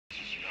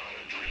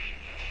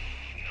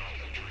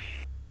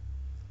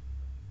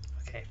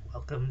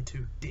welcome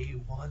to day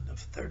one of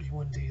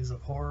 31 Days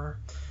of Horror.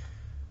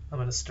 I'm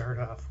going to start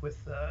off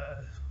with,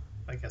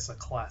 I guess, a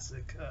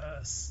classic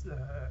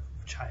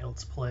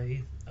Child's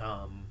Play.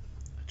 I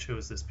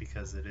chose this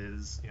because it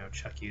is,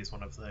 Chucky is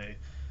one of the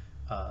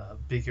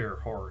bigger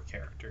horror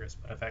characters,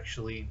 but I've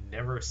actually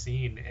never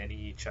seen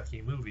any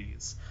Chucky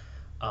movies.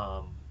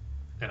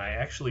 And I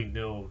actually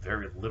know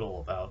very little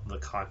about the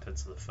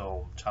contents of the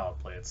film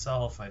Child's Play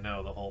itself. I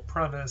know the whole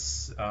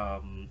premise.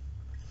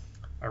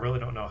 I really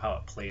don't know how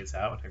it plays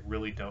out. I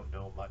really don't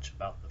know much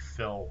about the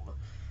film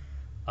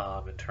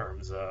in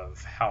terms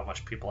of how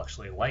much people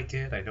actually like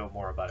it. I know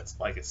more about its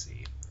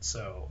legacy,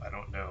 so I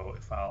don't know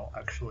if I'll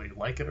actually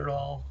like it at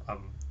all.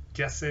 I'm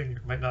guessing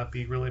it might not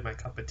be really my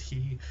cup of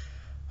tea,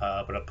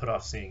 but I've put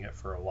off seeing it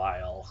for a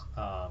while.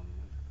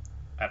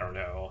 I don't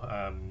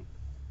know.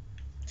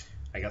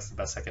 I guess the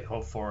best I can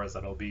hope for is that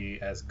it'll be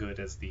as good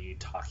as the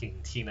Talking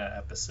Tina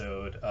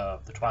episode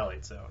of The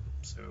Twilight Zone.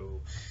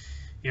 So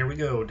here we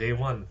go, day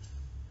one.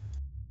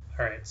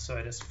 Alright, so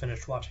I just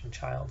finished watching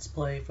Child's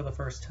Play for the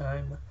first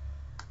time.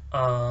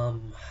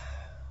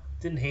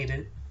 Didn't hate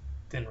it,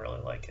 didn't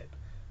really like it.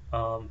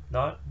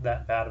 Not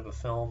that bad of a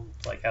film.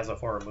 Like, as a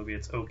horror movie,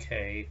 it's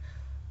okay.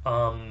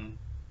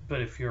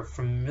 But if you're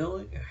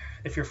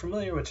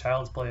familiar with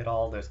Child's Play at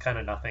all, there's kind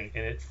of nothing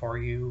in it for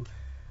you.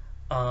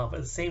 But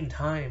at the same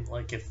time,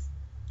 like,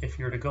 if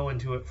you're to go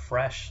into it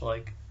fresh,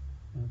 like,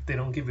 they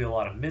don't give you a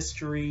lot of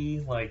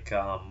mystery, like,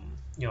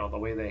 the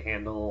way they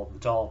handle the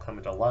doll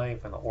coming to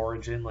life and the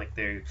origin, like,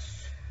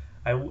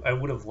 I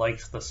would have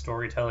liked the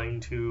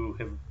storytelling to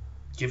have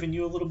given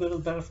you a little bit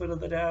of the benefit of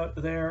the doubt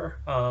there,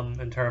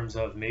 in terms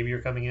of maybe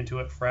you're coming into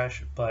it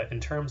fresh, but in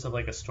terms of,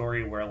 like, a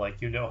story where,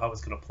 like, how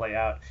it's going to play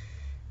out,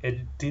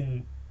 it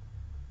didn't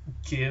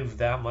give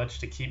that much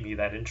to keep me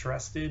that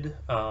interested.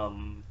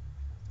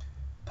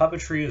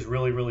 Puppetry is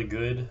really, really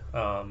good.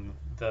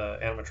 The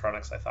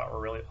animatronics I thought were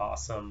really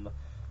awesome.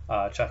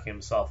 Chucky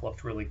himself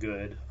looked really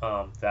good.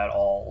 That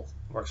all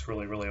works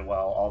really, really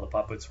well. All the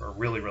puppets were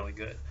really, really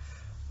good.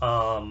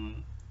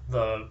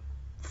 The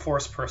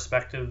forced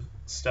perspective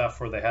stuff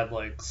where they had,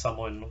 like,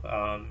 someone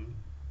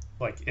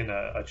like in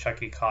a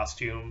Chucky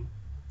costume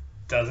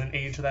doesn't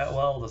age that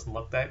well, doesn't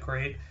look that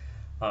great.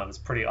 It's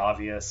pretty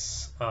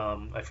obvious.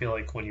 I feel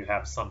like when you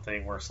have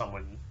something where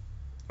someone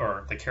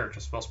or the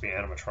character's supposed to be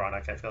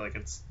animatronic, I feel like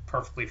it's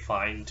perfectly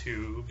fine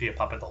to be a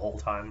puppet the whole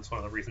time. It's one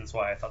of the reasons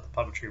why I thought the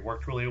puppetry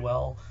worked really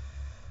well.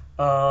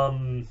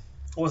 It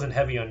wasn't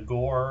heavy on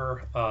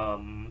gore. A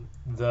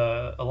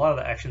lot of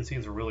the action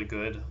scenes were really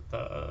good.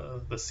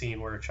 The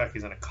scene where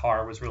Chucky's in a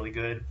car was really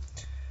good.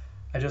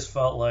 I just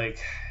felt like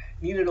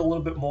it needed a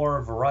little bit more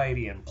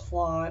variety in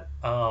plot.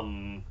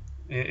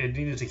 It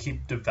needed to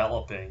keep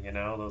developing,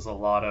 There's a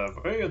lot of,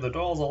 hey, the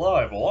doll's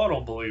alive. Well, I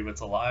don't believe it's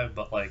alive,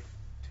 but, like,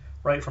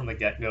 right from the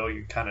get-go,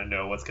 you kind of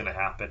know what's going to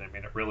happen. I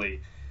mean, it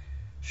really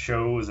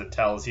shows and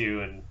tells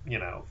you and,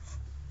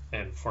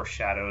 and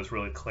foreshadows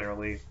really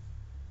clearly.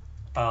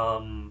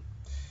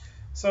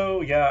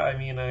 So, yeah, I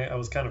mean, I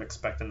was kind of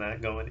expecting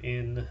that going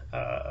in,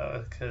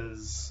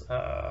 because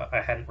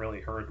I hadn't really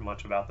heard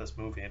much about this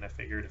movie, and I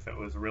figured if it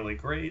was really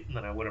great,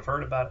 then I would have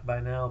heard about it by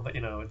now. But,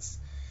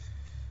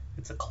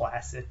 it's a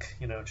classic.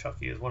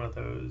 Chucky is one of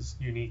those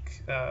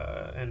unique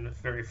and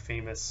very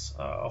famous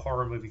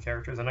horror movie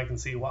characters, and I can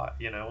see why.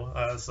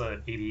 It's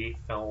an '88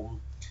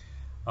 film,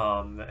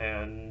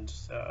 and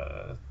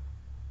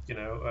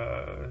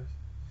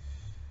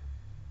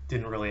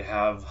didn't really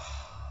have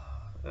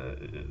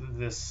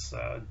this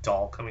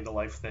doll coming to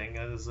life thing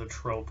as a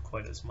trope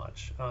quite as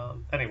much.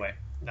 Anyway,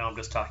 now I'm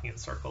just talking in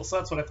circles. So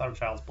that's what I thought of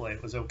Child's Play.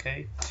 It was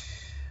okay.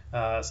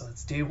 So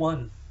that's day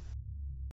one.